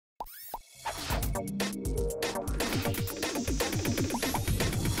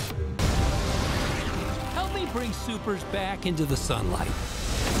Help me bring supers back into the sunlight.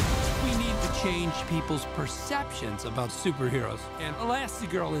 We need to change people's perceptions about superheroes, and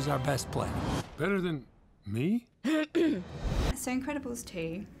Elastigirl is our best play. Better than me? So Incredibles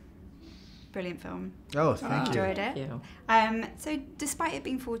 2, brilliant film. Oh, thank you. Enjoyed it. Thank you. So despite it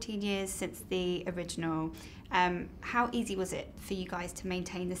being 14 years since the original, how easy was it for you guys to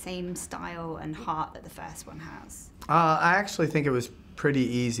maintain the same style and heart that the first one has? I actually think it was pretty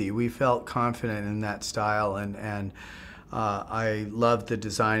easy. We felt confident in that style, and I loved the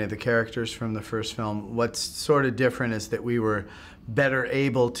design of the characters from the first film. What's sort of different is that we were better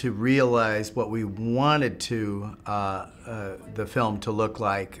able to realize what we wanted to the film to look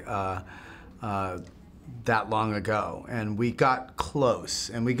like that long ago, and we got close,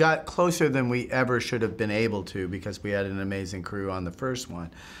 and we got closer than we ever should have been able to because we had an amazing crew on the first one.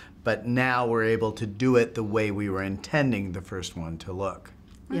 But now we're able to do it the way we were intending the first one to look.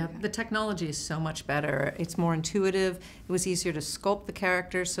 Yeah, the technology is so much better. It's more intuitive. It was easier to sculpt the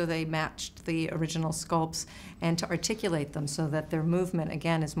characters so they matched the original sculpts, and to articulate them so that their movement,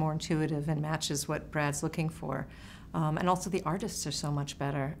 again, is more intuitive and matches what Brad's looking for. And also the artists are so much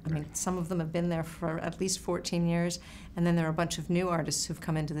better. I mean, some of them have been there for at least 14 years, and then there are a bunch of new artists who've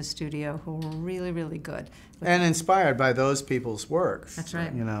come into the studio who are really, really good. And inspired by those people's works. That's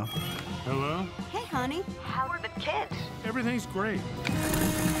right. You know. Hello? Hey, honey. How are the kids? Everything's great.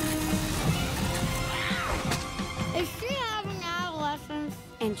 Is she having adolescence?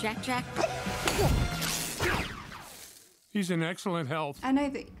 And Jack? He's in excellent health. I know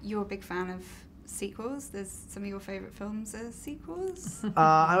that you're a big fan of sequels. There's some of your favorite films are sequels.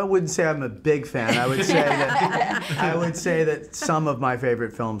 I wouldn't say I'm a big fan. I would say that I would say that some of my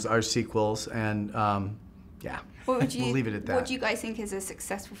favorite films are sequels, and yeah. What would you, we'll leave it at that. What do you guys think is a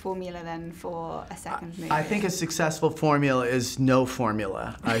successful formula then for a second movie? I think a successful formula is no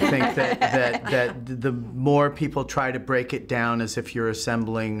formula. I think that the more people try to break it down as if you're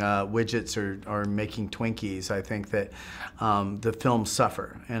assembling widgets or making Twinkies, I think that the films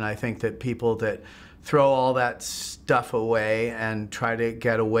suffer. And I think that people that throw all that stuff away and try to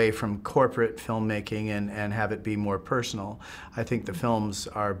get away from corporate filmmaking and have it be more personal, I think the films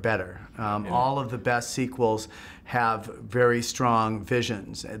are better. All of the best sequels have very strong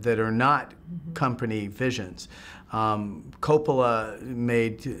visions that are not company visions. Coppola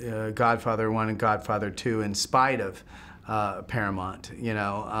made Godfather 1 and Godfather 2 in spite of Paramount, you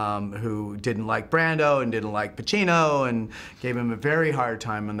know, who didn't like Brando and didn't like Pacino and gave him a very hard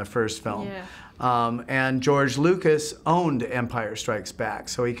time in the first film. Yeah. And George Lucas owned Empire Strikes Back,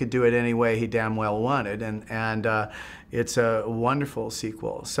 so he could do it any way he damn well wanted, and it's a wonderful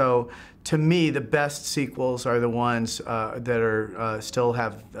sequel. So to me, the best sequels are the ones that are still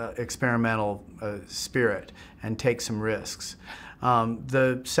have experimental spirit and take some risks.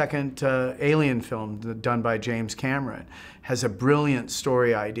 The second Alien film, done by James Cameron, has a brilliant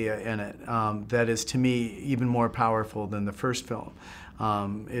story idea in it that is, to me, even more powerful than the first film.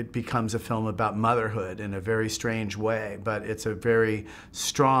 It becomes a film about motherhood in a very strange way, but it's a very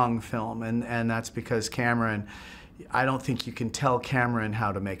strong film, and that's because Cameron, I don't think you can tell Cameron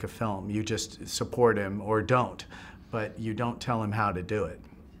how to make a film. You just support him or don't, but you don't tell him how to do it.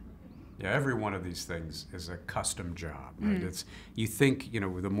 Yeah, every one of these things is a custom job, right? It's, you think, you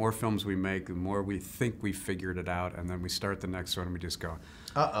know, the more films we make, the more we think we figured it out, and then we start the next one and we just go,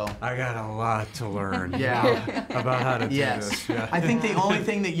 uh-oh, I got a lot to learn yeah. about how to do yes. this. Yeah. I think the only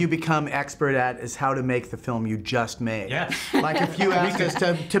thing that you become expert at is how to make the film you just made. Yes. Like if you asked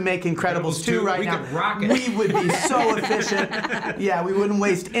us to make Incredibles 2 right now, we would be so efficient. Yeah, we wouldn't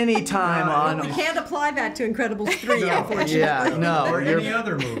waste any time on... We can't apply that to Incredibles 3, unfortunately. Yeah, no. Or any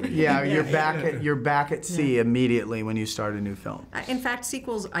other movie. Yeah, you're back at sea immediately when you start a new film. In fact,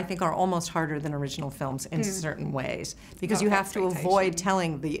 sequels, I think, are almost harder than original films in certain ways, because you have to avoid telling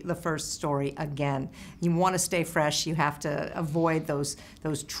the first story again. You want to stay fresh. You have to avoid those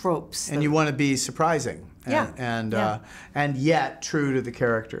tropes. And you want to be surprising. And yet true to the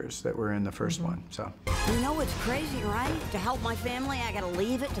characters that were in the first one. So. You know what's crazy, right? To help my family, I gotta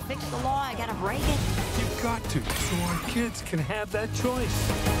leave it. To fix the law, I gotta break it. You've got to, so our kids can have that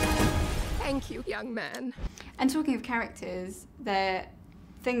choice. Thank you, young man. And talking of characters, the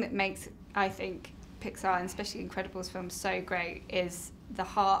thing that makes, I think, Pixar, and especially Incredibles films, so great is the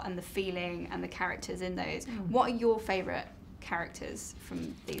heart and the feeling and the characters in those. What are your favorite characters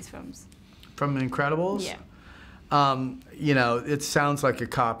from these films? From Incredibles? Yeah. You know, it sounds like a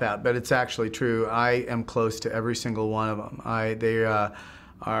cop-out, but it's actually true. I am close to every single one of them.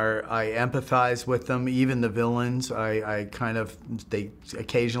 I empathize with them. Even the villains, they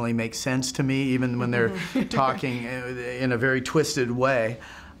occasionally make sense to me, even when they're talking in a very twisted way.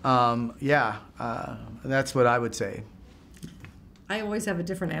 That's what I would say. I always have a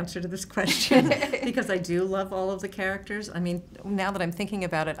different answer to this question because I do love all of the characters. I mean, now that I'm thinking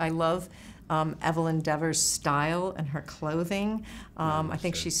about it, I love Evelyn Dever's style and her clothing. I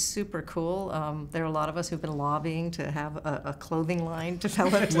think she's super cool. There are a lot of us who've been lobbying to have a clothing line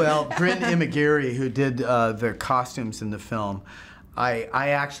developed. Well, Bryn Imagiri, who did the costumes in the film, I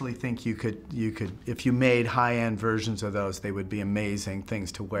actually think you could, if you made high-end versions of those, they would be amazing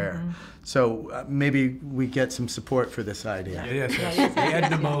things to wear. So maybe we get some support for this idea. Yes. The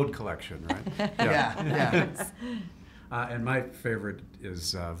Edna Mode collection, right? Yeah. And my favorite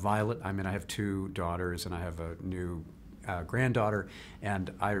is Violet. I mean, I have 2 daughters, and I have a new granddaughter. And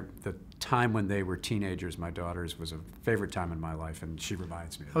the time when they were teenagers, my daughters, was a favorite time in my life, and she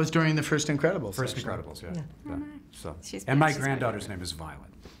reminds me of That was during the first Incredibles. First actually. Incredibles, yeah. So, She's and my she's granddaughter's name is Violet.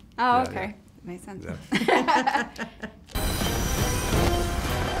 Oh, okay. Makes sense. Yeah.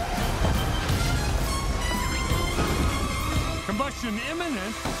 Combustion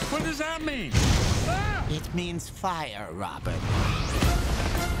imminent? What does that mean? It means fire, Robert.